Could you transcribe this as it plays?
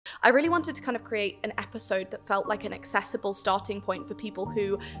I really wanted to kind of create an episode that felt like an accessible starting point for people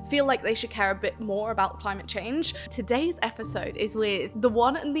who feel like they should care a bit more about climate change. Today's episode is with the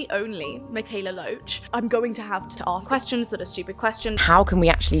one and the only Mikaela Loach. I'm going to have to ask questions that are stupid questions. How can we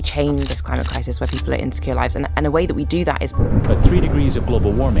actually change this climate crisis where people are insecure lives? And a way that we do that is... But 3 degrees of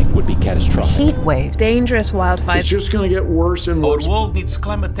global warming would be catastrophic. Heat waves, dangerous wildfires. It's just going to get worse and worse. Our world needs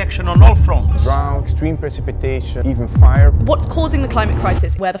climate action on all fronts. Drought, extreme precipitation, even fire. What's causing the climate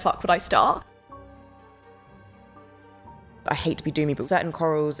crisis? Where the fuck would I start? I hate to be doomy, but certain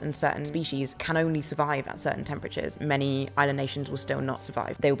corals and certain species can only survive at certain temperatures. Many island nations will still not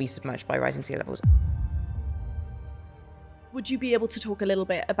survive. They will be submerged by rising sea levels. Would you be able to talk a little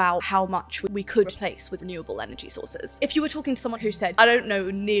bit about how much we could replace with renewable energy sources? If you were talking to someone who said, I don't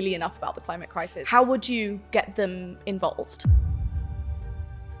know nearly enough about the climate crisis, how would you get them involved?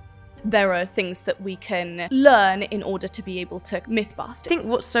 There are things that we can learn in order to be able to myth bust. I think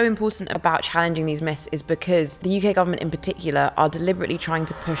what's so important about challenging these myths is because the UK government in particular are deliberately trying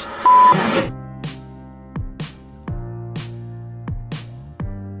to push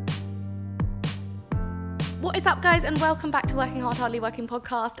What is up, guys, and welcome back to Working Hard, Hardly Working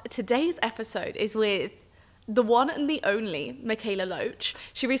podcast. Today's episode is with the one and the only Mikaela Loach.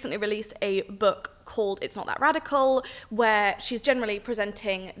 She recently released a book called It's Not That Radical, where she's generally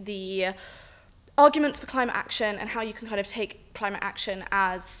presenting the arguments for climate action and how you can kind of take climate action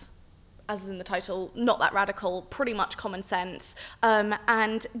as in the title, not that radical, pretty much common sense.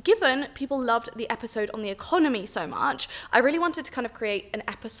 And given people loved the episode on the economy so much, I really wanted to kind of create an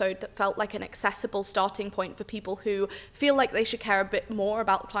episode that felt like an accessible starting point for people who feel like they should care a bit more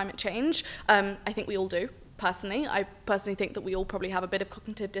about climate change. I think we all do. I personally think that we all probably have a bit of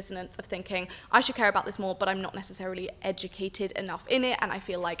cognitive dissonance of thinking, I should care about this more, but I'm not necessarily educated enough in it, and I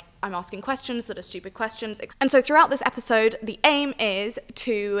feel like I'm asking questions that are stupid questions. And so throughout this episode, the aim is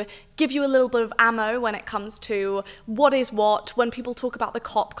to give you a little bit of ammo when it comes to what is what, when people talk about the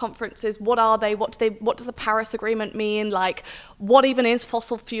COP conferences, what are they, what does the Paris Agreement mean, like, what even is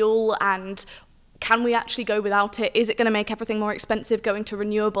fossil fuel, and can we actually go without it? Is it going to make everything more expensive going to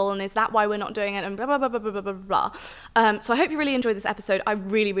renewable? And is that why we're not doing it? And blah, blah, blah, blah, blah, blah, blah. So I hope you really enjoyed this episode. I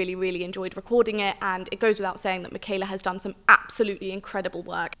really, really, really enjoyed recording it. And it goes without saying that Mikaela has done some absolutely incredible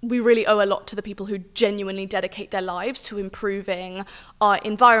work. We really owe a lot to the people who genuinely dedicate their lives to improving our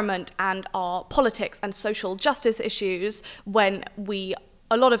environment and our politics and social justice issues when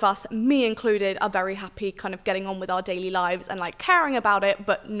a lot of us, me included, are very happy kind of getting on with our daily lives and like caring about it,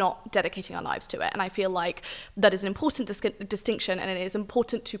 but not dedicating our lives to it. And I feel like that is an important distinction, and it is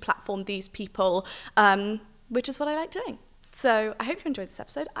important to platform these people, which is what I like doing. So I hope you enjoyed this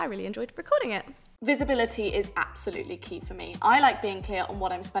episode. I really enjoyed recording it. Visibility is absolutely key for me. I like being clear on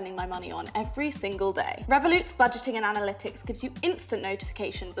what I'm spending my money on every single day. Revolut's budgeting and analytics gives you instant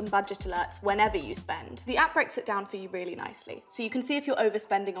notifications and budget alerts whenever you spend. The app breaks it down for you really nicely, so you can see if you're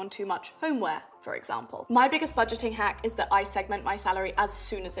overspending on too much homeware, for example. My biggest budgeting hack is that I segment my salary as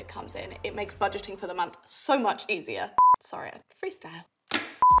soon as it comes in. It makes budgeting for the month so much easier. Sorry, freestyle.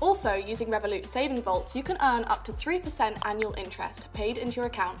 Also, using Revolut Saving Vaults, you can earn up to 3% annual interest paid into your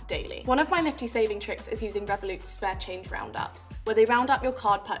account daily. One of my nifty saving tricks is using Revolut's spare change roundups, where they round up your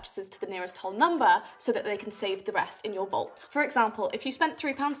card purchases to the nearest whole number so that they can save the rest in your vault. For example, if you spent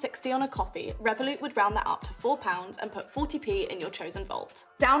 £3.60 on a coffee, Revolut would round that up to £4 and put 40p in your chosen vault.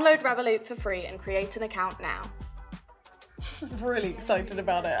 Download Revolut for free and create an account now. I'm really excited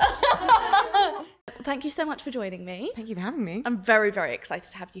about it. Thank you so much for joining me. Thank you for having me. I'm very, very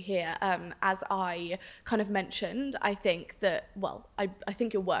excited to have you here. As I kind of mentioned, I think that, well, I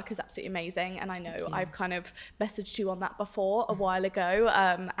think your work is absolutely amazing. And I know I've kind of messaged you on that before a while ago.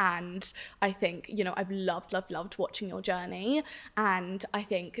 And I think, you know, I've loved watching your journey. And I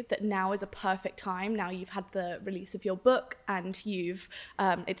think that now is a perfect time. Now you've had the release of your book and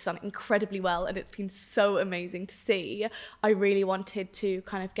it's done incredibly well. And it's been so amazing to see. I really wanted to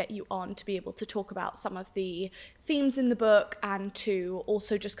kind of get you on to be able to talk about some of the themes in the book and to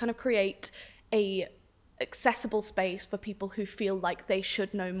also just kind of create a accessible space for people who feel like they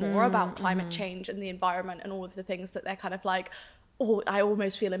should know more about climate change and the environment and all of the things that they're kind of like, oh, I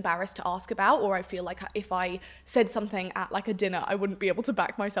almost feel embarrassed to ask about, or I feel like if I said something at like a dinner, I wouldn't be able to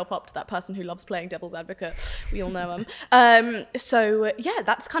back myself up to that person who loves playing devil's advocate. We all know him. So yeah,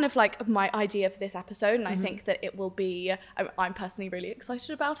 that's kind of like my idea for this episode, and I think that it will be, I'm personally really excited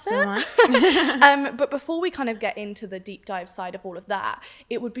about it. So am I. But before we kind of get into the deep dive side of all of that,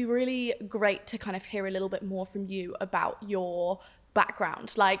 it would be really great to kind of hear a little bit more from you about your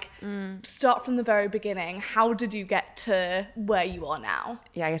background, like start from the very beginning. How did you get to where you are now?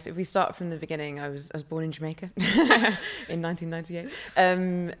 Yeah, I guess if we start from the beginning, I was born in Jamaica in 1998.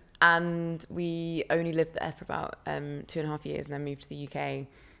 And we only lived there for about 2.5 years and then moved to the UK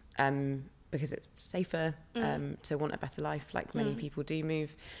because it's safer to want a better life, like many people do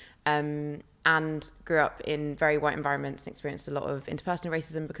move. And grew up in very white environments and experienced a lot of interpersonal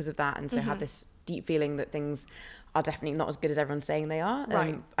racism because of that. And so had this deep feeling that things are definitely not as good as everyone's saying they are.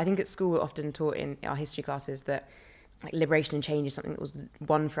 Right. I think at school we're often taught in our history classes that like liberation and change is something that was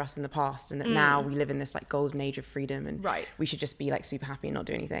won for us in the past, and that now we live in this like golden age of freedom, and we should just be like super happy and not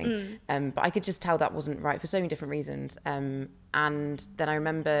do anything. But I could just tell that wasn't right for so many different reasons. And then I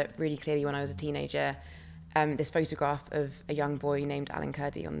remember really clearly when I was a teenager, this photograph of a young boy named Alan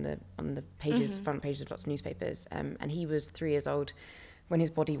Kurdi on the pages, front pages of lots of newspapers, and he was 3 years old when his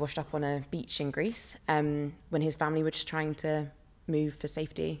body washed up on a beach in Greece, when his family were just trying to move for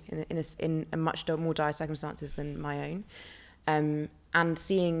safety in a much more dire circumstances than my own. And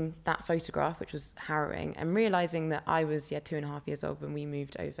seeing that photograph, which was harrowing, and realising that I was 2.5 years old when we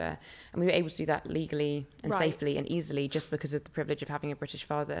moved over, and we were able to do that legally and safely and easily just because of the privilege of having a British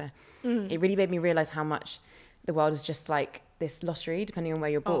father. It really made me realise how much the world is just like this lottery, depending on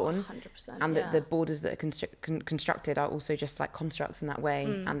where you're born. 100%, and that the borders that are constructed are also just like constructs in that way,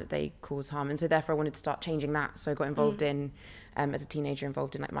 and that they cause harm. And so therefore I wanted to start changing that. So I got involved in, as a teenager,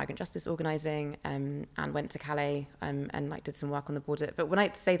 involved in like migrant justice organising, and went to Calais and like did some work on the border. But when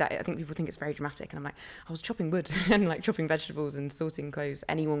I say that, I think people think it's very dramatic, and I'm like, I was chopping wood and like chopping vegetables and sorting clothes.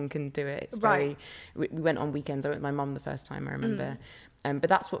 Anyone can do it. It's very, we went on weekends. I went with my mum the first time, I remember. But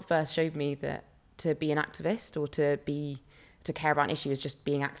that's what first showed me that to be an activist or to care about an issue is just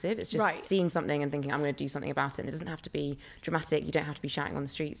being active. It's just seeing something and thinking, I'm going to do something about it. And it doesn't have to be dramatic. You don't have to be shouting on the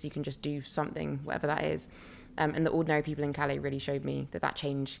streets. You can just do something, whatever that is. And the ordinary people in Calais really showed me that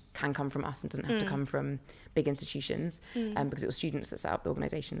change can come from us and doesn't have to come from big institutions, because it was students that set up the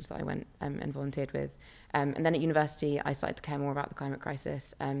organisations that I went and volunteered with. And then at university, I started to care more about the climate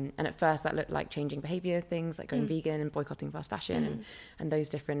crisis. And at first that looked like changing behaviour, things like going vegan and boycotting fast fashion and those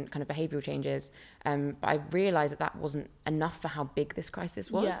different kind of behavioural changes. But I realised that wasn't enough for how big this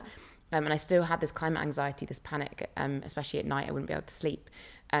crisis was. Yeah. And I still had this climate anxiety, this panic, especially at night. I wouldn't be able to sleep.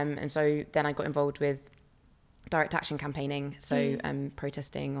 And so then I got involved with direct action campaigning, so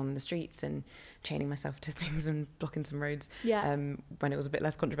protesting on the streets and chaining myself to things and blocking some roads when it was a bit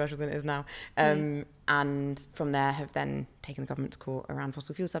less controversial than it is now. And from there have then taken the government to court around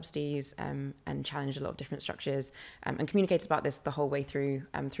fossil fuel subsidies, and challenged a lot of different structures, and communicated about this the whole way through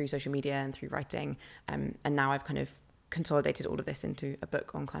social media and through writing. And now I've kind of consolidated all of this into a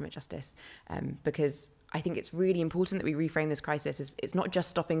book on climate justice, because I think it's really important that we reframe this crisis. It's not just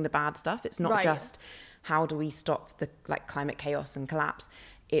stopping the bad stuff. It's not just how do we stop the climate chaos and collapse.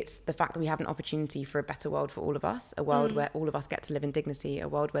 It's the fact that we have an opportunity for a better world for all of us, a world where all of us get to live in dignity, a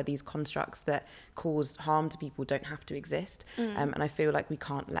world where these constructs that cause harm to people don't have to exist. And I feel like we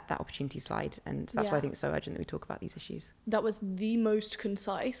can't let that opportunity slide. And so that's why I think it's so urgent that we talk about these issues. That was the most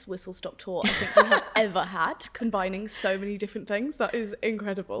concise whistle-stop tour I think we have ever had, combining so many different things. That is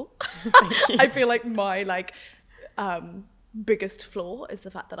incredible. I feel like my biggest flaw is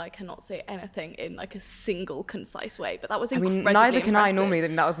the fact that I cannot say anything in like a single concise way, but that was incredibly neither can impressive. I normally.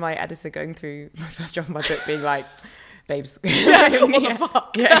 That was my editor going through my first draft of my book being like, babes, what the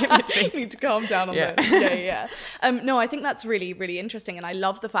fuck? You need to calm down on this. No, I think that's really, really interesting, and I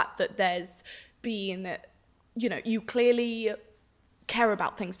love the fact that there's been, you clearly care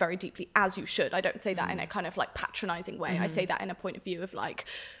about things very deeply, as you should. I don't say that in a kind of like patronizing way. I say that in a point of view of like,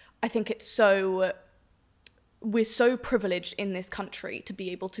 I think we're so privileged in this country to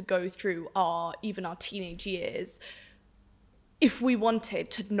be able to go through even our teenage years, if we wanted,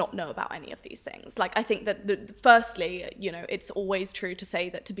 to not know about any of these things. Like, I think that firstly, it's always true to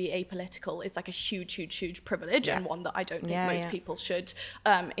say that to be apolitical is like a huge, huge, huge privilege, and one that I don't think most people should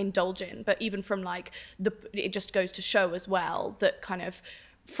indulge in. But even from like it just goes to show as well that kind of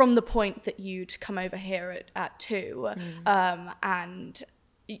from the point that you'd come over here at 2, and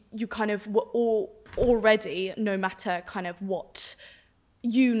you kind of were already, no matter kind of what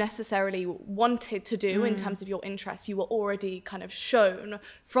you necessarily wanted to do in terms of your interests, you were already kind of shown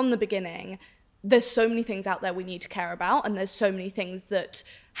from the beginning, there's so many things out there we need to care about, and there's so many things that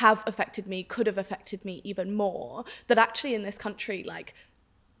have affected me, could have affected me even more, that actually in this country, like,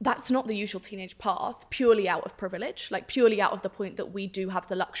 that's not the usual teenage path, purely out of privilege, like purely out of the point that we do have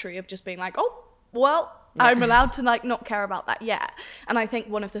the luxury of just being like, oh, well, I'm allowed to like not care about that yet. And I think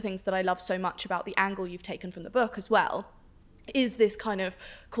one of the things that I love so much about the angle you've taken from the book as well is this kind of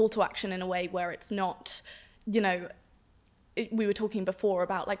call to action in a way where it's not, we were talking before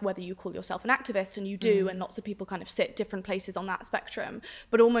about like whether you call yourself an activist, and you do, and lots of people kind of sit different places on that spectrum,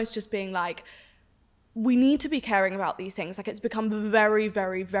 but almost just being like, we need to be caring about these things. Like, it's become very,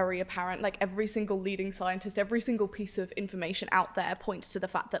 very, very apparent. Like, every single leading scientist, every single piece of information out there points to the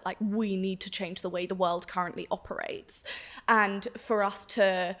fact that, like, we need to change the way the world currently operates. And for us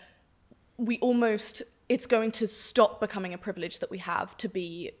to, it's going to stop becoming a privilege that we have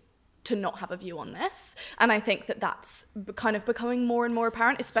to not have a view on this. And I think that that's kind of becoming more and more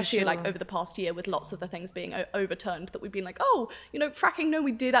apparent, especially sure. like over the past year, with lots of the things being overturned, that we've been like, oh, you know, fracking, no,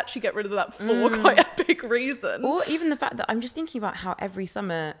 we did actually get rid of that for quite a big reason. Or even the fact that I'm just thinking about how every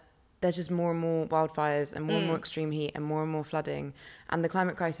summer there's just more and more wildfires and more extreme heat and more flooding, and the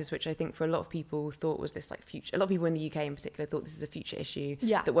climate crisis, which I think for a lot of people thought was this like future, a lot of people in the UK in particular thought this is a future issue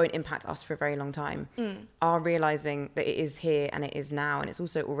that won't impact us for a very long time, are realising that it is here and it is now, and it's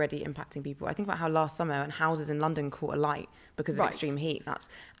also already impacting people. I think about how last summer and houses in London caught alight because of extreme heat. That's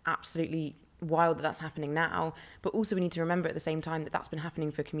absolutely wild that that's happening now, but also we need to remember at the same time that that's been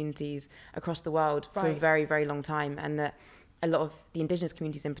happening for communities across the world for a very, very long time, and that a lot of the indigenous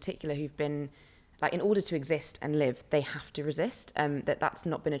communities in particular who've been, like, in order to exist and live, they have to resist, that's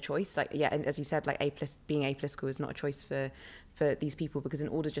not been a choice. Like, yeah, and as you said, like, being apolitical is not a choice for these people, because in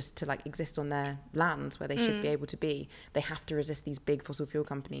order just to like exist on their lands where they should be able to be, they have to resist these big fossil fuel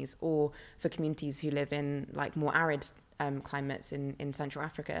companies. Or for communities who live in like more arid climates in Central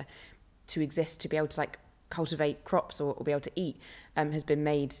Africa, to exist, to be able to like cultivate crops or be able to eat has been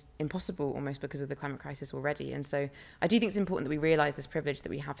made impossible almost because of the climate crisis already. And so I do think it's important that we realise this privilege that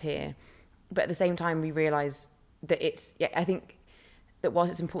we have here, but at the same time we realise that I think that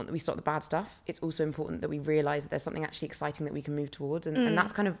whilst it's important that we stop the bad stuff, it's also important that we realise that there's something actually exciting that we can move towards. And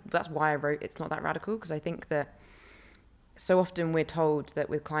that's why I wrote It's Not That Radical, because I think that so often we're told that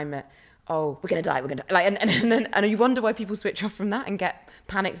with climate, oh, we're going to die, like, and you wonder why people switch off from that and get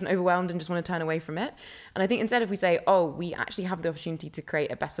panicked and overwhelmed and just want to turn away from it. And I think instead, if we say, oh, we actually have the opportunity to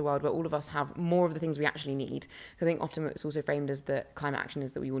create a better world where all of us have more of the things we actually need, I think often it's also framed as that climate action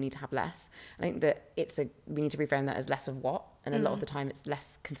is that we all need to have less. I think that we need to reframe that as less of what, and a lot of the time it's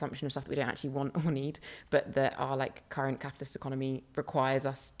less consumption of stuff that we don't actually want or need, but that our like current capitalist economy requires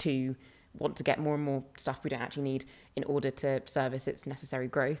us to want to get more and more stuff we don't actually need in order to service its necessary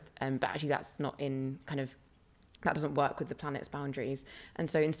growth. But actually that's not that doesn't work with the planet's boundaries. And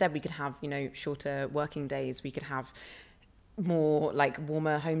so instead we could have, you know, shorter working days. We could have more like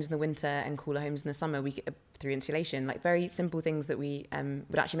warmer homes in the winter and cooler homes in the summer. We could, through insulation, like very simple things that we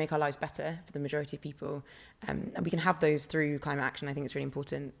would actually make our lives better for the majority of people. And we can have those through climate action. I think it's really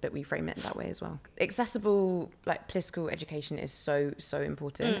important that we frame it that way as well. Accessible, like, political education is so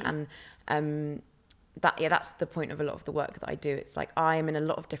important. And that's the point of a lot of the work that I do. It's like I'm in a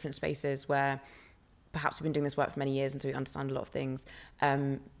lot of different spaces where perhaps we've been doing this work for many years and so we understand a lot of things.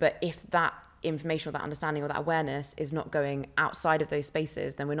 But if that information or that understanding or that awareness is not going outside of those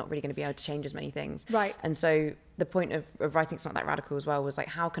spaces, then we're not really going to be able to change as many things. Right. And so the point of writing It's Not That Radical as well was like,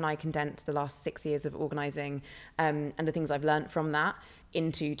 how can I condense the last 6 years of organising and the things I've learned from that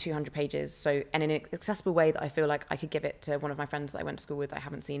into 200 pages, so, and in an accessible way that I feel like I could give it to one of my friends that I went to school with that I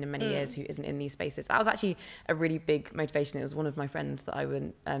haven't seen in many years, who isn't in these spaces. That was actually a really big motivation. It was one of my friends that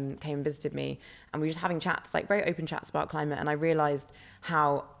came and visited me, and we were just having chats, like very open chats about climate, and I realised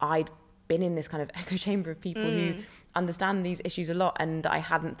how I'd been in this kind of echo chamber of people who understand these issues a lot, and I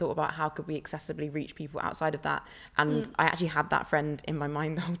hadn't thought about how could we accessibly reach people outside of that. And I actually had that friend in my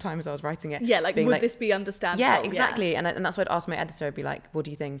mind the whole time as I was writing it. Yeah, like, would this be understandable? Yeah, exactly. Yeah. And that's what I'd ask my editor. I'd be like, what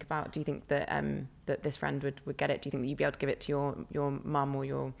do you think that that this friend would get it? Do you think that you'd be able to give it to your mum or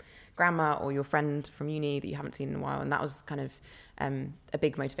your grandma or your friend from uni that you haven't seen in a while? And that was kind of a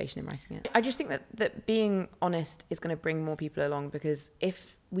big motivation in writing it. I just think that being honest is going to bring more people along, because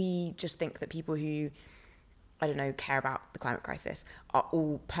if we just think that people who, I don't know, care about the climate crisis are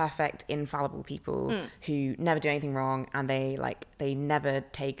all perfect, infallible people who never do anything wrong, and they never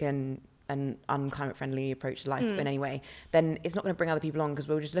take an unclimate friendly approach to life in any way, then it's not going to bring other people on, because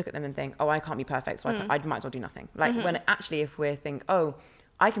we'll just look at them and think, oh, I can't be perfect, so I might as well do nothing. Like, when actually, if we think, oh,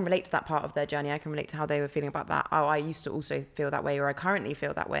 I can relate to that part of their journey, I can relate to how they were feeling about that. Oh, I used to also feel that way, or I currently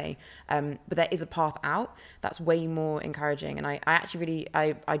feel that way. But there is a path out that's way more encouraging. And I actually really,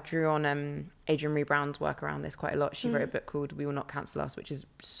 I drew on Adrienne Maree Brown's work around this quite a lot. She wrote a book called We Will Not Cancel Us, which is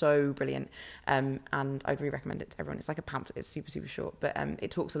so brilliant. And I'd really recommend it to everyone. It's like a pamphlet, it's super, super short, but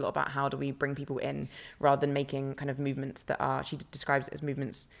it talks a lot about how do we bring people in rather than making kind of movements that are, she describes it as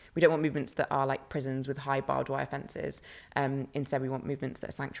movements, we don't want movements that are like prisons with high barbed wire fences. Instead, we want movements that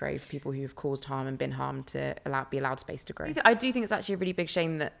are sanctuary for people who have caused harm and been harmed to be allowed space to grow. I do think it's actually a really big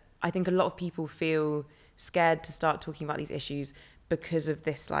shame that I think a lot of people feel scared to start talking about these issues because of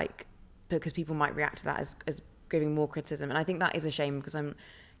this, like, because people might react to that as giving more criticism. And I think that is a shame, because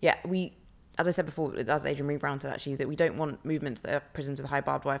as I said before, as Adrian Marie Brown said actually, that we don't want movements that are prisons with high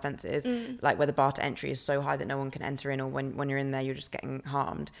barbed wire fences, like where the bar to entry is so high that no one can enter in, or when you're in there, you're just getting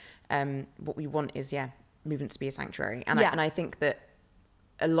harmed. What we want is, movements to be a sanctuary. And I think that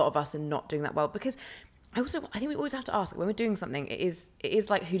a lot of us are not doing that well, because I think we always have to ask, when we're doing something, it is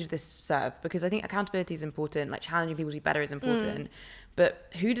like, who does this serve? Because I think accountability is important, like challenging people to be better is important, but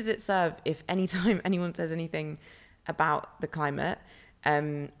who does it serve if anytime anyone says anything about the climate,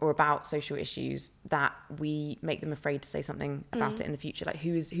 or about social issues, that we make them afraid to say something about it in the future? Like,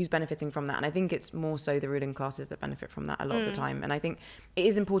 who's benefiting from that? And I think it's more so the ruling classes that benefit from that a lot of the time. And I think it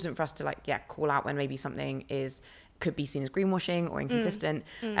is important for us to call out when maybe something could be seen as greenwashing or inconsistent,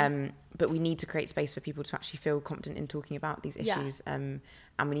 but we need to create space for people to actually feel confident in talking about these issues, and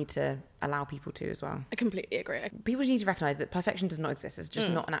we need to allow people to as well. I completely agree. People need to recognise that perfection does not exist. It's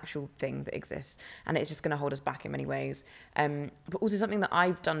just not an actual thing that exists, and it's just going to hold us back in many ways. But also something that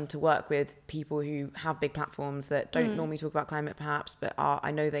I've done to work with people who have big platforms that don't normally talk about climate perhaps, but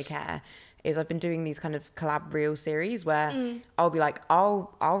I know they care, is I've been doing these kind of collab reel series where I'll be like, I'll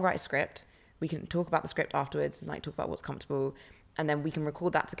write a script, we can talk about the script afterwards and like talk about what's comfortable, and then we can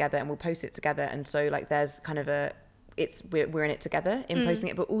record that together and we'll post it together. And so like there's kind of we're in it together in posting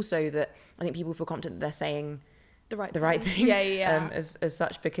it, but also that I think people feel confident that they're saying the right thing as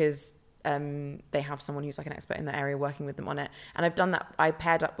such, because they have someone who's like an expert in that area working with them on it. And I've done that. I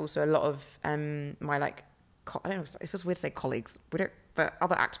paired up also a lot of my like I don't know if it's weird to say colleagues, but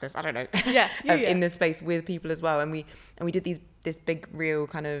other activists, I don't know, in this space with people as well. And we did this big real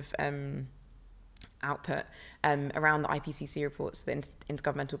kind of output around the IPCC reports, the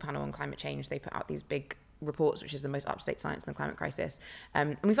Intergovernmental Panel on Climate Change. They put out these big reports, which is the most up-to-date science on the climate crisis,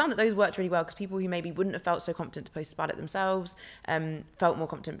 and we found that those worked really well because people who maybe wouldn't have felt so confident to post about it themselves felt more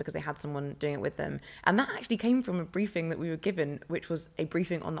confident because they had someone doing it with them. And that actually came from a briefing that we were given, which was a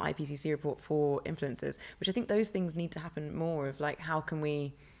briefing on the IPCC report for influencers, which I think those things need to happen more of, like, how can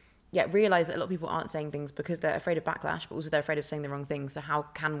we realize that a lot of people aren't saying things because they're afraid of backlash, but also they're afraid of saying the wrong things. So how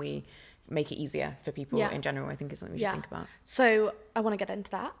can we make it easier for people in general? I think is something we should think about. So I want to get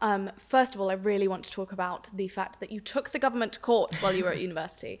into that. First of all, I really want to talk about the fact that you took the government to court while you were at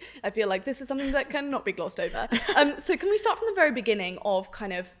university. I feel like this is something that cannot be glossed over. So can we start from the very beginning of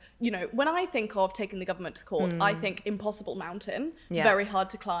kind of, you know, when I think of taking the government to court, I think impossible mountain, very hard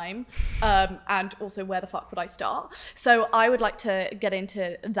to climb, and also where the fuck would I start? So I would like to get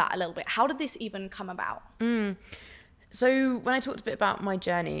into that a little bit. How did this even come about? So when I talked a bit about my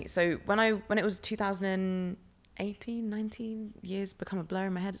journey, so when it was 2018, 19 years become a blur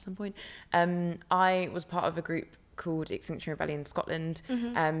in my head at some point, I was part of a group called Extinction Rebellion Scotland.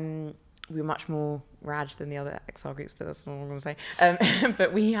 We were much more rad than the other XR groups, but that's not what I'm going to say.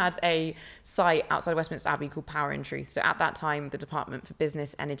 But we had a site outside Westminster Abbey called Power and Truth. So at that time, the Department for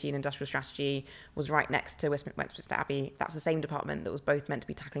Business, Energy and Industrial Strategy was right next to Westminster Abbey. That's the same department that was both meant to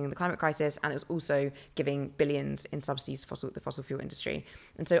be tackling the climate crisis, and it was also giving billions in subsidies to the fossil fuel industry.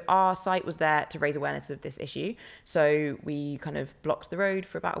 And so our site was there to raise awareness of this issue. So we kind of blocked the road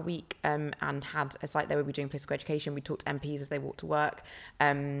for about a week and had a site there where we were doing political education. We talked to MPs as they walked to work.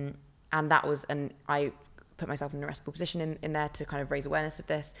 And I put myself in a restful position in there to kind of raise awareness of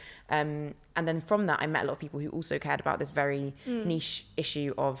this. And then from that, I met a lot of people who also cared about this very niche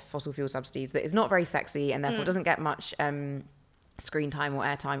issue of fossil fuel subsidies that is not very sexy and therefore doesn't get much screen time or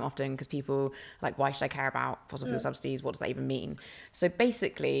airtime often, because people are like, why should I care about fossil fuel subsidies? What does that even mean? So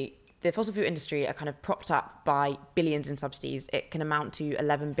basically, the fossil fuel industry are kind of propped up by billions in subsidies. It can amount to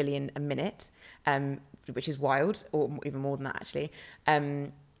 11 billion a minute, which is wild, or even more than that actually.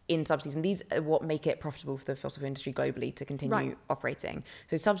 In subsidies, and these are what make it profitable for the fossil fuel industry globally to continue operating.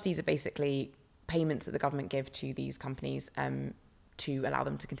 So subsidies are basically payments that the government give to these companies to allow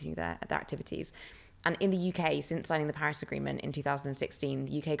them to continue their activities. And in the UK, since signing the Paris Agreement in 2016,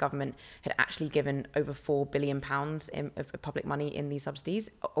 the UK government had actually given over £4 billion of public money in these subsidies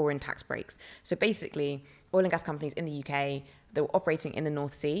or in tax breaks. So basically, oil and gas companies in the UK that were operating in the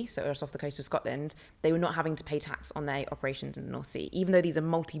North Sea, so just off the coast of Scotland, they were not having to pay tax on their operations in the North Sea, even though these are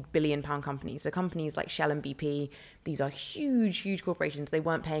multi-billion pound companies. So companies like Shell and BP, these are huge, huge corporations. They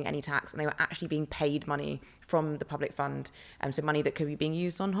weren't paying any tax, and they were actually being paid money from the public fund. So money that could be being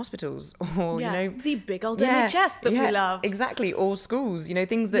used on hospitals or, you know... the big old NHS that we love. Exactly, or schools, you know,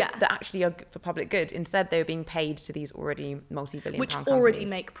 things that actually are for public good. Instead, they were being paid to these already multi-billion pound companies. Which already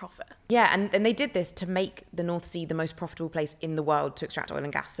make profit. Yeah, and they did this to make the North Sea the most profitable place in the world to extract oil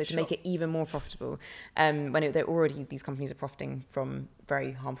and gas, so to make it even more profitable when they're already, these companies are profiting from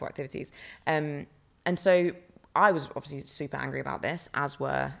very harmful activities. And so I was obviously super angry about this, as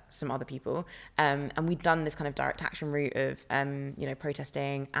were some other people. And we'd done this kind of direct action route of,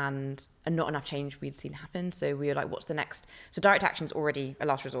 protesting and not enough change we'd seen happen. So we were like, what's the next? So direct action is already a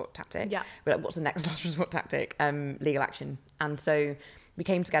last resort tactic. Yeah. We're like, what's the next last resort tactic? Legal action. And so we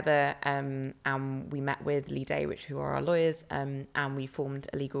came together and we met with Lead, who are our lawyers, and we formed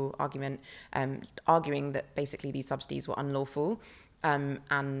a legal argument arguing that basically these subsidies were unlawful.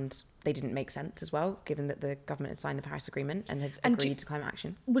 And they didn't make sense as well, given that the government had signed the Paris Agreement and had agreed to climate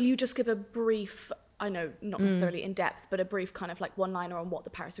action. Will you just give a brief, I know not necessarily in depth, but a brief kind of like one-liner on what the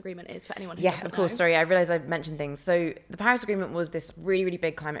Paris Agreement is for anyone who doesn't know? Yeah, of course. Sorry, I realised I mentioned things. So the Paris Agreement was this really, really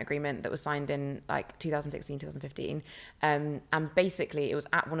big climate agreement that was signed in like 2016, 2015. And basically it was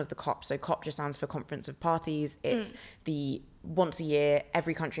at one of the COPs. So COP just stands for Conference of Parties. It's the once a year,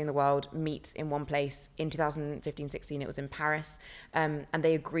 every country in the world meets in one place. In 2015-16, it was in Paris, and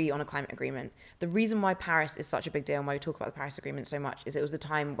they agree on a climate agreement. The reason why Paris is such a big deal and why we talk about the Paris Agreement so much is it was the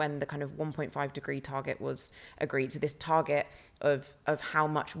time when the kind of 1.5 degree target was agreed. So this target of how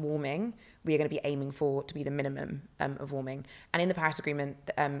much warming we are going to be aiming for to be the minimum of warming. And in the Paris Agreement,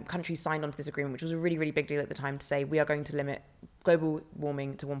 countries signed onto this agreement, which was a really, really big deal at the time, to say we are going to limit global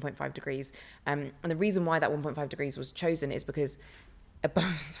warming to 1.5 degrees. And the reason why that 1.5 degrees was chosen is because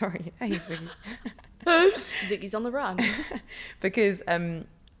sorry, hey, Ziggy. Ziggy's on the run. Because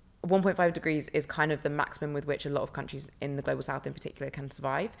 1.5 degrees is kind of the maximum with which a lot of countries in the global south in particular can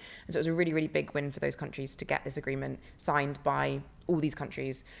survive. And so it was a really, really big win for those countries to get this agreement signed by all these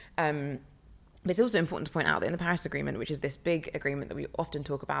countries. But it's also important to point out that in the Paris Agreement, which is this big agreement that we often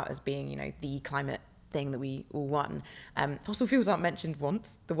talk about as being, the climate thing that we all won, fossil fuels aren't mentioned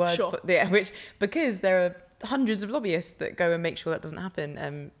once. The words, sure. Which because there are hundreds of lobbyists that go and make sure that doesn't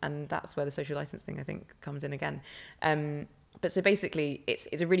happen, and that's where the social license thing I think comes in again. But so basically, it's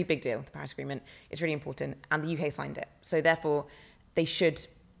a really big deal. The Paris Agreement, it's really important, and the UK signed it. So therefore, they should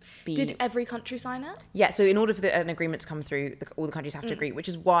be. Did every country sign it? Yeah. So in order for an agreement to come through, all the countries have to agree, which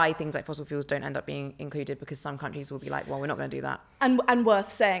is why things like fossil fuels don't end up being included, because some countries will be like, well, we're not going to do that. And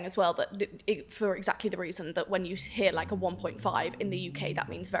worth saying as well that for exactly the reason that when you hear like a 1.5 in the UK, that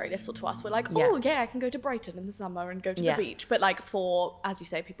means very little to us. We're like, oh yeah, I can go to Brighton in the summer and go to the beach. But like for, as you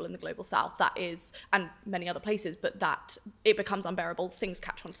say, people in the global south, that is, and many other places, but that it becomes unbearable. Things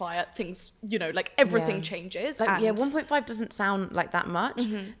catch on fire. Things, like everything changes. Like, 1.5 doesn't sound like that much,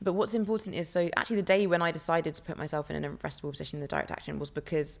 but what's important is, so actually the day when I decided to put myself in an irrepressible position in the direct action was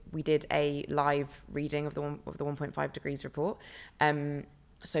because we did a live reading of the 1.5 degrees report.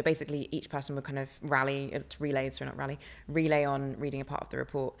 So basically each person would kind of relay on reading a part of the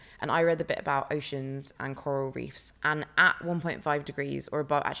report. And I read the bit about oceans and coral reefs. And at 1.5 degrees or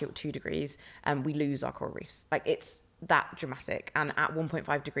above, actually at 2 degrees, we lose our coral reefs. Like it's that dramatic. And at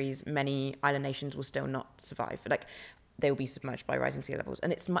 1.5 degrees, many island nations will still not survive. Like they will be submerged by rising sea levels.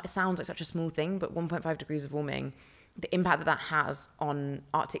 And it sounds like such a small thing, but 1.5 degrees of warming, the impact that has on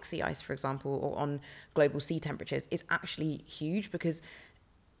Arctic sea ice, for example, or on global sea temperatures is actually huge, because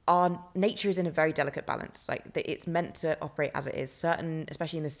our nature is in a very delicate balance. Like it's meant to operate as it is. Certain,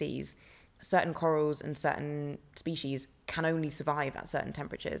 especially in the seas, certain corals and certain species can only survive at certain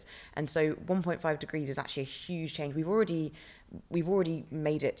temperatures. And so 1.5 degrees is actually a huge change. We've already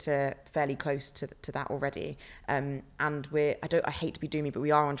made it to fairly close to that already. And I hate to be doomy, but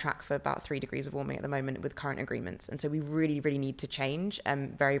we are on track for about 3 degrees of warming at the moment with current agreements. And so we really, really need to change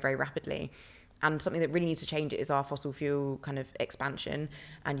very, very rapidly. And something that really needs to change is our fossil fuel kind of expansion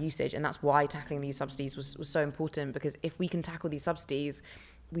and usage. And that's why tackling these subsidies was so important, because if we can tackle these subsidies,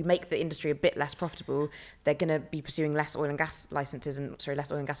 we make the industry a bit less profitable. They're going to be pursuing less oil and gas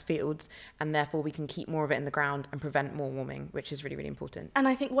fields, and therefore we can keep more of it in the ground and prevent more warming, which is really, really important. And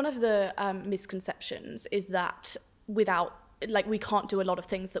I think one of the misconceptions is that we can't do a lot of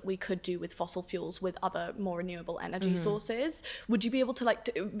things that we could do with fossil fuels with other more renewable energy sources. Would you be able to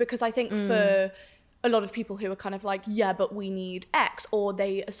because I think for a lot of people who are kind of like, yeah, but we need X, or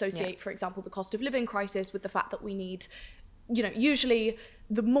they associate, for example, the cost of living crisis with the fact that we need, usually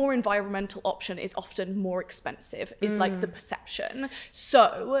the more environmental option is often more expensive, is like the perception.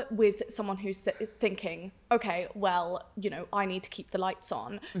 So with someone who's thinking, okay, well, I need to keep the lights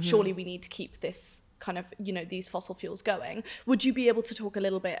on, surely we need to keep this kind of, these fossil fuels going. Would you be able to talk a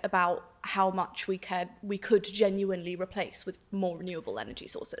little bit about how much we could genuinely replace with more renewable energy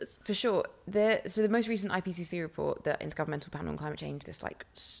sources? For sure. So the most recent IPCC report, the Intergovernmental Panel on Climate Change,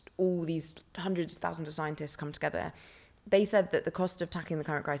 all these hundreds of thousands of scientists come together. They said that the cost of tackling the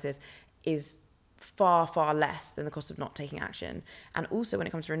climate crisis is far, far less than the cost of not taking action. And also when it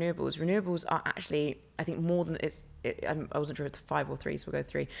comes to renewables are actually, I think, more than it's I wasn't sure if it's 5 or 3, so we'll go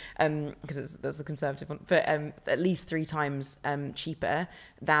 3, because that's the conservative one, but at least 3 times cheaper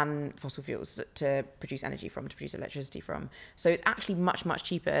than fossil fuels to produce energy from, to produce electricity from. So it's actually much, much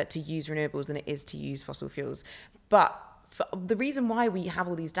cheaper to use renewables than it is to use fossil fuels. But the reason why we have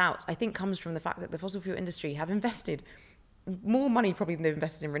all these doubts, I think, comes from the fact that the fossil fuel industry have invested more money probably than they've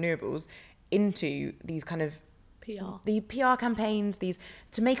invested in renewables into these kind of the PR campaigns, these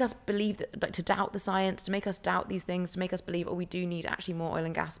to make us believe that, like, to doubt the science, to make us doubt these things, to make us believe, oh, we do need actually more oil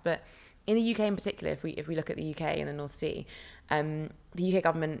and gas. But in the UK in particular, if we look at the UK and the North Sea, the UK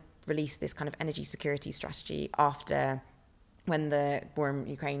government released this kind of energy security strategy after when the war in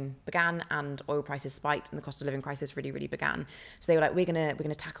Ukraine began and oil prices spiked and the cost of living crisis really, really began. So they were like, we're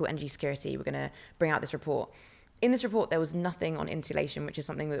gonna tackle energy security. We're gonna bring out this report. In this report, there was nothing on insulation, which is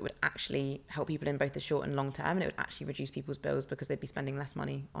something that would actually help people in both the short and long term, and it would actually reduce people's bills because they'd be spending less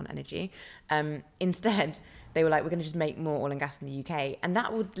money on energy. Instead, they were like, we're going to just make more oil and gas in the UK. And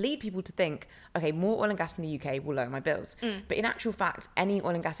that would lead people to think, okay, more oil and gas in the UK will lower my bills. But in actual fact, any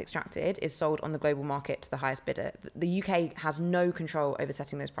oil and gas extracted is sold on the global market to the highest bidder. The UK has no control over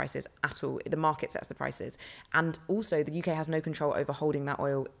setting those prices at all. The market sets the prices. And also, the UK has no control over holding that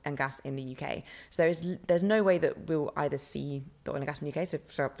oil and gas in the UK. So there's no way that we'll either see the oil and gas in the UK. So,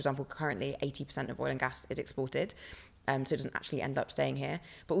 for example, currently 80% of oil and gas is exported. So it doesn't actually end up staying here.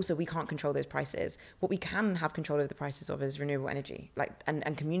 But also, we can't control those prices. What we can have control over the prices of is renewable energy,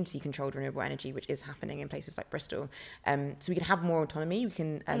 and community-controlled renewable energy, which is happening in places like Bristol. So we can have more autonomy. We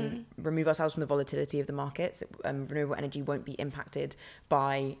can remove ourselves from the volatility of the markets. Renewable energy won't be impacted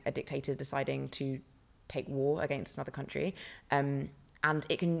by a dictator deciding to take war against another country. And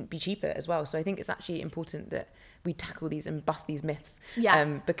it can be cheaper as well. So I think it's actually important that we tackle these and bust these myths.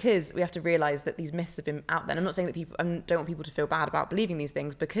 Because we have to realise that these myths have been out there. And I'm not saying that I don't want people to feel bad about believing these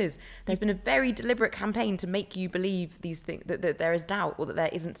things, because there's been a very deliberate campaign to make you believe these things, that there is doubt, or that there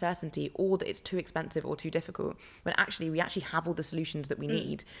isn't certainty, or that it's too expensive or too difficult, when actually we actually have all the solutions that we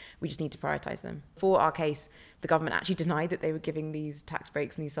need. We just need to prioritise them. For our case, the government actually denied that they were giving these tax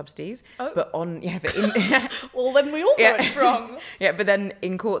breaks and these subsidies. Oh. Well, then we all know it's wrong. But then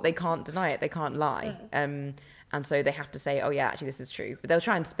in court they can't deny it, they can't lie. And so they have to say, oh yeah, actually this is true. But they'll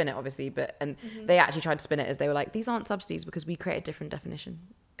try and spin it, obviously, they actually tried to spin it as they were like, these aren't subsidies because we create a different definition.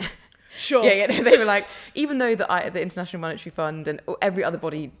 Sure. They were like, even though the International Monetary Fund and every other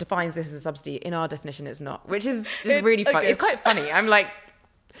body defines this as a subsidy, in our definition it's not, which is just really funny. It's quite funny. I'm like,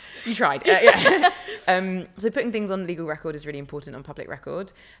 you tried. So putting things on legal record is really important, on public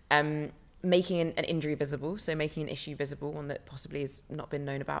record. Making an injury visible, so making an issue visible, one that possibly has not been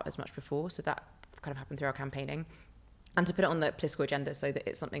known about as much before. So that kind of happened through our campaigning. And to put it on the political agenda so that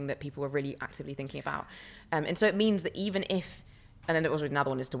it's something that people are really actively thinking about. And so it means that even if, and then also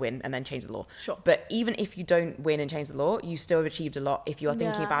another one is to win and then change the law. Sure. But even if you don't win and change the law, you still have achieved a lot if you are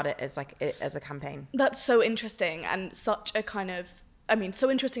thinking about it as as a campaign. That's so interesting, and such a kind of,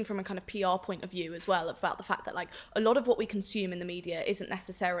 so interesting from a kind of PR point of view as well, about the fact that, like, a lot of what we consume in the media isn't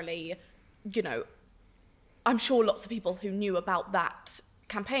necessarily, I'm sure lots of people who knew about that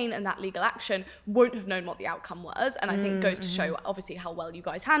campaign and that legal action won't have known what the outcome was, and I think goes to show obviously how well you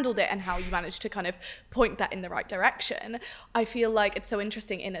guys handled it and how you managed to kind of point that in the right direction. I feel like it's so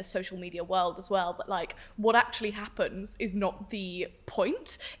interesting in a social media world as well, that, like, what actually happens is not the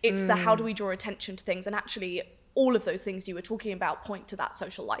point, it's the how do we draw attention to things, and actually all of those things you were talking about point to that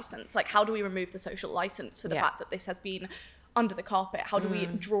social license. Like, how do we remove the social license for the fact that this has been under the carpet? How do we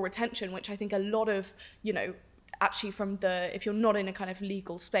draw attention, which I think a lot of, actually if you're not in a kind of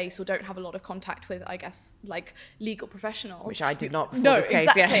legal space or don't have a lot of contact with, I guess, like, legal professionals. Which I did not before this case.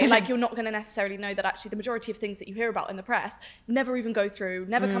 Exactly. Like, you're not going to necessarily know that actually the majority of things that you hear about in the press never even go through,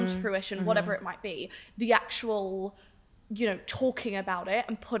 never come to fruition, whatever it might be. The actual, talking about it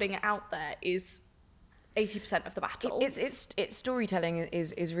and putting it out there is 80% of the battle. It's storytelling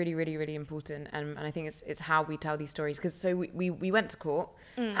is really, really, really important, and I think it's how we tell these stories. Because so we went to court,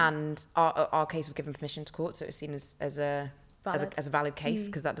 and our case was given permission to court, so it was seen as a valid case,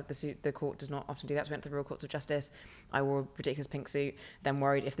 because the court does not often do that. So we went to the Royal Courts of Justice. I wore a ridiculous pink suit, then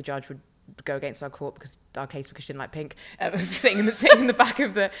worried if the judge would go against our case because she didn't like pink. Sitting in the back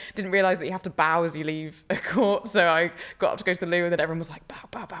of didn't realise that you have to bow as you leave a court. So I got up to go to the loo, and then everyone was like, bow,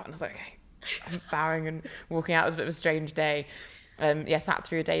 bow, bow, and I was like, okay. I'm bowing and walking out. It was a bit of a strange day. Sat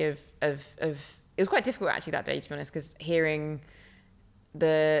through a day of it was quite difficult actually that day, to be honest, because hearing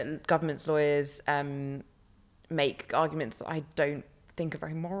the government's lawyers make arguments that I don't think are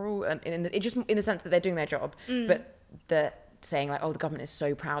very moral, and in the sense that they're doing their job, but saying like, oh, the government is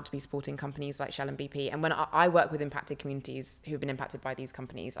so proud to be supporting companies like Shell and BP. And when I work with impacted communities who have been impacted by these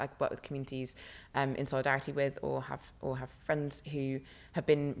companies, I work with communities in solidarity with, or have friends who have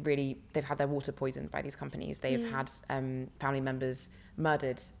been they've had their water poisoned by these companies. They've had family members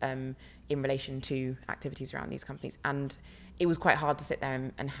murdered in relation to activities around these companies. And it was quite hard to sit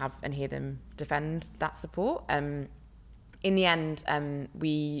there and hear them defend that support. In the end,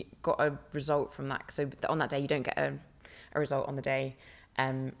 we got a result from that. So on that day, you don't get a result on the day.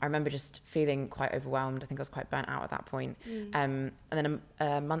 I remember just feeling quite overwhelmed. I think I was quite burnt out at that point. And then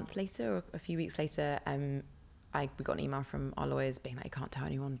a month later, or a few weeks later, we got an email from our lawyers being like, you can't tell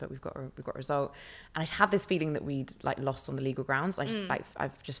anyone, but we've got a result. And I'd had this feeling that we'd like lost on the legal grounds.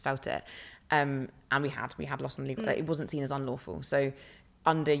 I've just felt it. And we had lost on the legal. It wasn't seen as unlawful. So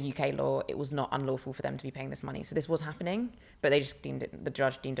under UK law, it was not unlawful for them to be paying this money. So this was happening, but they just the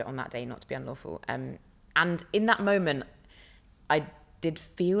judge deemed it on that day not to be unlawful. And in that moment, I did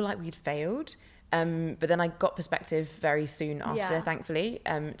feel like we'd failed. But then I got perspective very soon after, thankfully,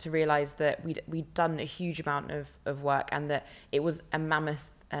 to realise that we'd done a huge amount of work, and that it was a mammoth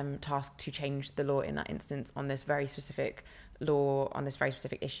task to change the law in that instance on this very specific law, on this very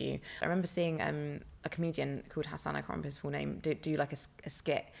specific issue. I remember seeing a comedian called Hassan, I can't remember his full name, do like a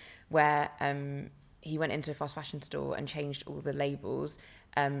skit where he went into a fast fashion store and changed all the labels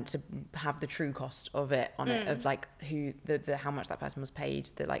to have the true cost of it on it, of like how much that person was paid,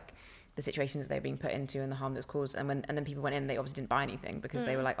 the situations they were being put into and the harm that was caused. And then people went in, they obviously didn't buy anything because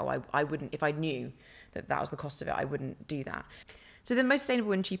they were like, oh, I wouldn't, if I knew that was the cost of it, I wouldn't do that. So the most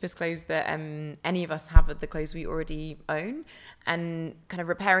sustainable and cheapest clothes that any of us have are the clothes we already own, and kind of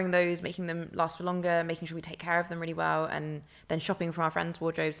repairing those, making them last for longer, making sure we take care of them really well, and then shopping from our friends'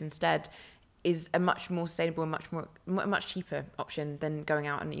 wardrobes instead is a much more sustainable and much cheaper option than going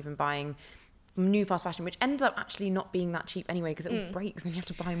out and even buying new fast fashion, which ends up actually not being that cheap anyway, because it all breaks and you have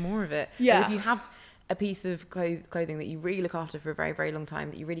to buy more of it. But if you have a piece of clothing that you really look after for a very, very long time,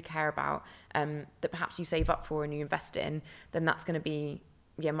 that you really care about, that perhaps you save up for and you invest in, then that's going to be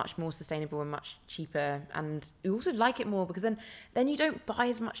much more sustainable and much cheaper. And you also like it more because then you don't buy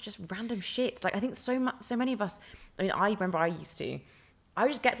as much just random shit. Like I think so many of us, I mean, I remember I used to, I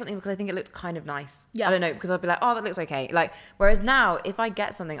would just get something because I think it looked kind of nice. I don't know, because I'd be like, oh, that looks okay. Like, whereas now, if I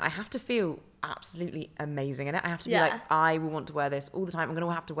get something, I have to feel absolutely amazing in it. I have to be like, I will want to wear this all the time. I'm going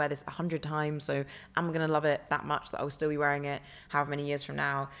to have to wear this 100 times. So I'm going to love it that much that I'll still be wearing it however many years from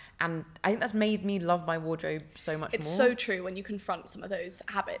now. And I think that's made me love my wardrobe so much more. It's so true when you confront some of those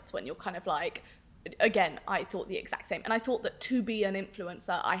habits, when you're kind of like, again, I thought the exact same. And I thought that to be an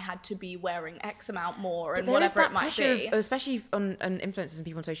influencer, I had to be wearing X amount more and whatever it might be. Especially on influencers and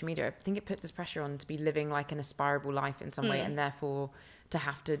people on social media, I think it puts this pressure on to be living like an aspirable life in some way, and therefore to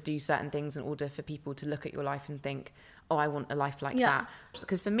have to do certain things in order for people to look at your life and think, oh, I want a life like that.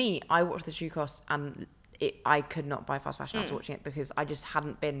 Because for me, I watched The True Cost and I could not buy fast fashion after watching it because I just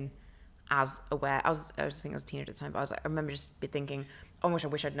hadn't been as aware. I think I was a teenager at the time, but I remember just thinking, oh my gosh, I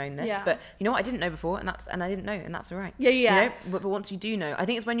wish I'd known this. But you know what, I didn't know before, and I didn't know, and that's all right. You know? But once you do know, I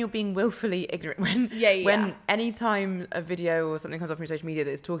think it's when you're being willfully ignorant, when any time a video or something comes up on social media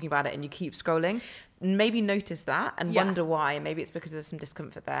that is talking about it and you keep scrolling, maybe notice that and wonder why. Maybe it's because there's some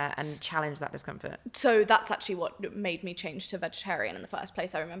discomfort there, and challenge that discomfort. So that's actually what made me change to vegetarian in the first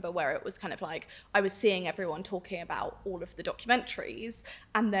place. I remember where it was kind of like, I was seeing everyone talking about all of the documentaries,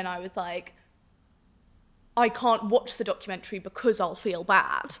 and then I was like, I can't watch the documentary because I'll feel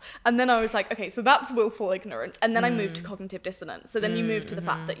bad. And then I was like, okay, so that's willful ignorance. And then I moved to cognitive dissonance. So then you move to the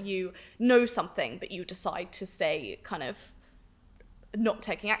fact that you know something, but you decide to stay kind of not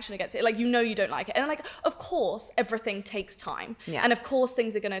taking action against it. Like, you know you don't like it. And like, of course, everything takes time. And of course,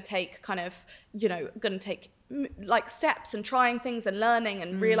 things are going to take kind of, going to take like steps and trying things and learning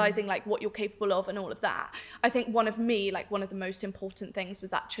and realizing like what you're capable of and all of that. I think one of the most important things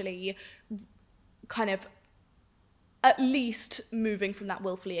was actually kind of at least moving from that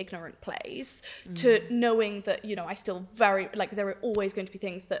willfully ignorant place to knowing that, I still there are always going to be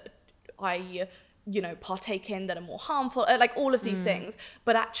things that I, partake in that are more harmful, like all of these things,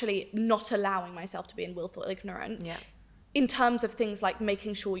 but actually not allowing myself to be in willful ignorance. In terms of things like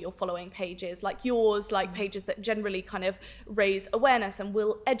making sure you're following pages like yours, like pages that generally kind of raise awareness and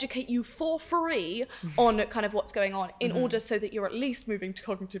will educate you for free on kind of what's going on in order so that you're at least moving to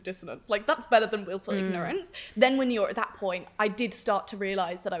cognitive dissonance. Like, that's better than willful ignorance. Then when you're at that point, I did start to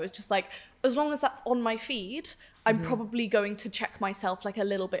realize that I was just like, as long as that's on my feed, I'm probably going to check myself like a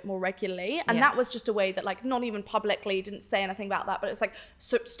little bit more regularly. And that was just a way that, like, not even publicly, didn't say anything about that, but it's like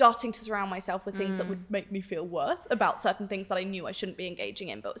starting to surround myself with things that would make me feel worse about certain things that I knew I shouldn't be engaging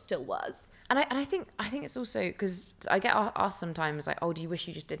in, but still was. And I think it's also because I get asked sometimes, like, oh, do you wish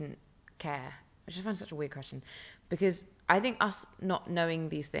you just didn't care? Which I find such a weird question, because I think us not knowing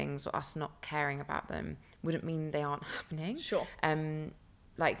these things or us not caring about them wouldn't mean they aren't happening. Sure.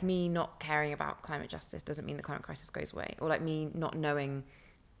 Like, me not caring about climate justice doesn't mean the climate crisis goes away, or like me not knowing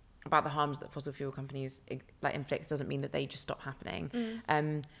about the harms that fossil fuel companies like inflict doesn't mean that they just stop happening.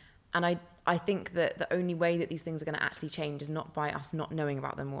 And I think that the only way that these things are going to actually change is not by us not knowing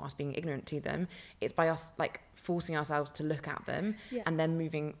about them or us being ignorant to them. It's by us like forcing ourselves to look at them and then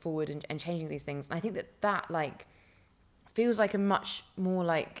moving forward and changing these things. And I think that like feels like a much more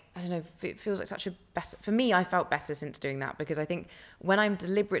like, I don't know, it feels like such a better, for me, I felt better since doing that, because I think when I'm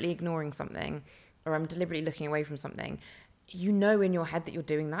deliberately ignoring something or I'm deliberately looking away from something, you know in your head that you're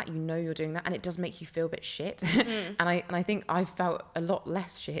doing that, you're doing that, and it does make you feel a bit shit. And I think I've felt a lot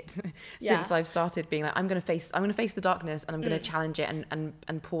less shit since I've started being like, I'm gonna face the darkness, and I'm gonna challenge it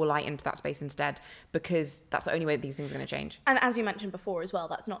and pour light into that space instead, because that's the only way that these things are gonna change. And as you mentioned before as well,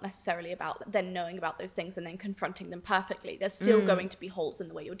 that's not necessarily about then knowing about those things and then confronting them perfectly. There's still going to be holes in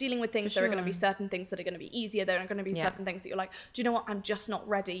the way you're dealing with things. There are going to be certain things that are going to be easier. There are going to be certain things that you're like, do you know what? I'm just not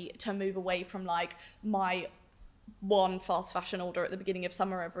ready to move away from like my one fast fashion order at the beginning of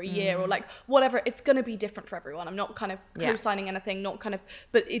summer every year, or like whatever. It's going to be different for everyone. I'm not kind of co-signing anything,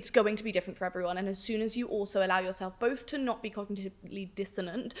 but it's going to be different for everyone. And as soon as you also allow yourself both to not be cognitively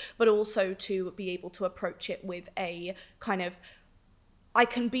dissonant, but also to be able to approach it with a kind of, I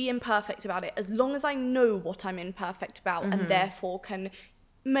can be imperfect about it as long as I know what I'm imperfect about, and therefore can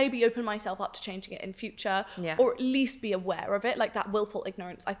maybe open myself up to changing it in future, or at least be aware of it. Like, that willful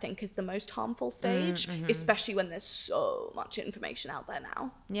ignorance, I think, is the most harmful stage, especially when there's so much information out there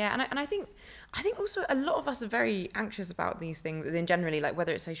now. Yeah, and I think also a lot of us are very anxious about these things, as in generally, like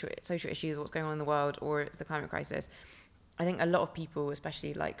whether it's social issues, what's going on in the world, or it's the climate crisis. I think a lot of people,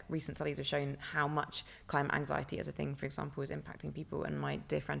 especially like recent studies, have shown how much climate anxiety as a thing, for example, is impacting people. And my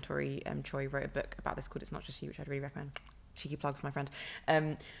dear friend Tori Choi wrote a book about this called It's Not Just You, which I'd really recommend. Cheeky plug for my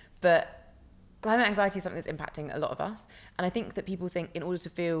friend. But climate anxiety is something that's impacting a lot of us. And I think that people think in order to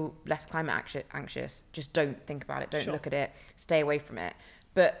feel less climate anxious, just don't think about it, don't look at it, stay away from it.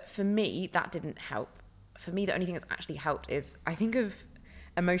 But for me, that didn't help. For me, the only thing that's actually helped is, I think of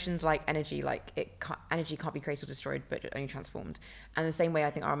emotions like energy, like energy can't be created or destroyed, but only transformed. And the same way,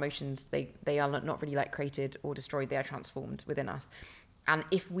 I think our emotions, they are not really like created or destroyed, they are transformed within us. And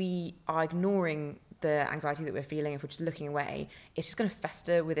if we are ignoring the anxiety that we're feeling, if we're just looking away, it's just going to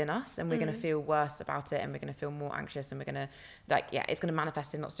fester within us, and we're going to feel worse about it, and we're going to feel more anxious, and we're going to it's going to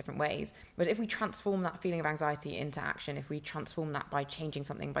manifest in lots of different ways. But if we transform that feeling of anxiety into action, if we transform that by changing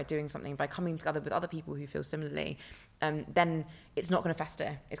something, by doing something, by coming together with other people who feel similarly, then it's not going to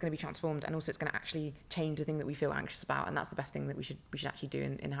fester. It's going to be transformed, and also it's going to actually change the thing that we feel anxious about. And that's the best thing that we should actually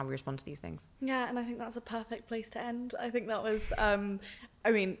do in how we respond to these things. Yeah, and I think that's a perfect place to end. I think that was I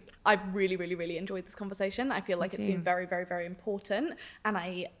mean, I've really, really, really enjoyed this conversation. I feel like it's been very, very, very important. And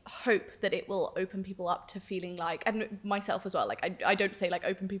I hope that it will open people up to feeling like, and myself as well, like I don't say like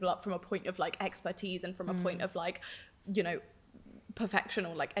open people up from a point of like expertise and from a point of like, you know, perfection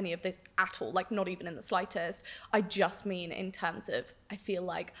or like any of this at all, like not even in the slightest. I just mean in terms of, I feel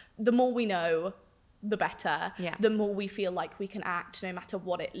like the more we know, the better. The more we feel like we can act, no matter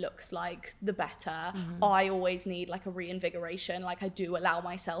what it looks like, the better. I always need like a reinvigoration. Like, I do allow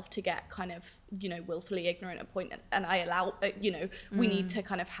myself to get kind of, you know, willfully ignorant at a point, and I allow, you know, we need to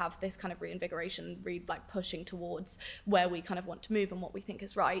kind of have this kind of reinvigoration, like pushing towards where we kind of want to move and what we think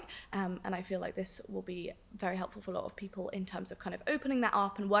is right. And I feel like this will be very helpful for a lot of people in terms of kind of opening that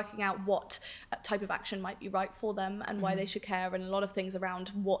up and working out what type of action might be right for them and why they should care, and a lot of things around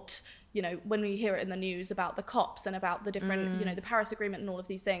what, you know, when we hear it in the news about the COPs and about the different, you know, the Paris Agreement and all of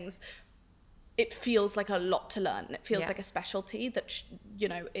these things, it feels like a lot to learn. It feels like a specialty that, you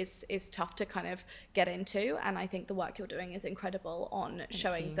know, is tough to kind of get into. And I think the work you're doing is incredible on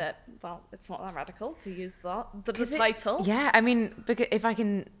showing that, well, it's not that radical, to use the title. I mean, because if I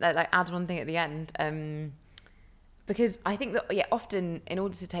can like add one thing at the end, because I think that, often in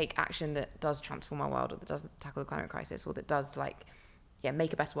order to take action that does transform our world, or that does tackle the climate crisis, or that does like,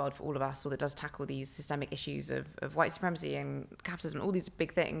 make a better world for all of us, or that does tackle these systemic issues of white supremacy and capitalism, all these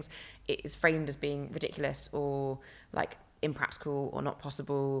big things, it is framed as being ridiculous or like impractical or not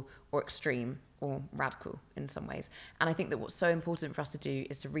possible or extreme or radical in some ways. And I think that what's so important for us to do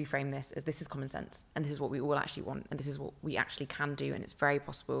is to reframe this as this is common sense and this is what we all actually want and this is what we actually can do, and it's very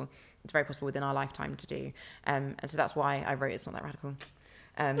possible within our lifetime to do. And so that's why I wrote It's Not That Radical.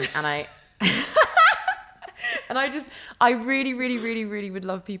 And I really, really, really, really would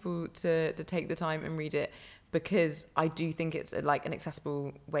love people to take the time and read it, because I do think it's like an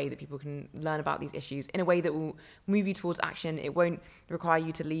accessible way that people can learn about these issues in a way that will move you towards action. It won't require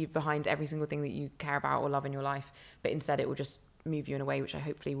you to leave behind every single thing that you care about or love in your life, but instead it will just move you in a way which I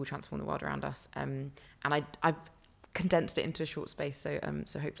hopefully will transform the world around us. And I've condensed it into a short space, so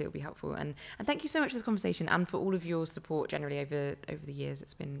hopefully it'll be helpful. And thank you so much for this conversation and for all of your support generally over the years.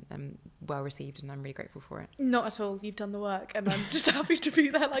 It's been well received, and I'm really grateful for it. Not at all. You've done the work, and I'm just happy to be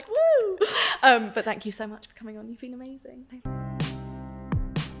there. Like, woo! But thank you so much for coming on. You've been amazing.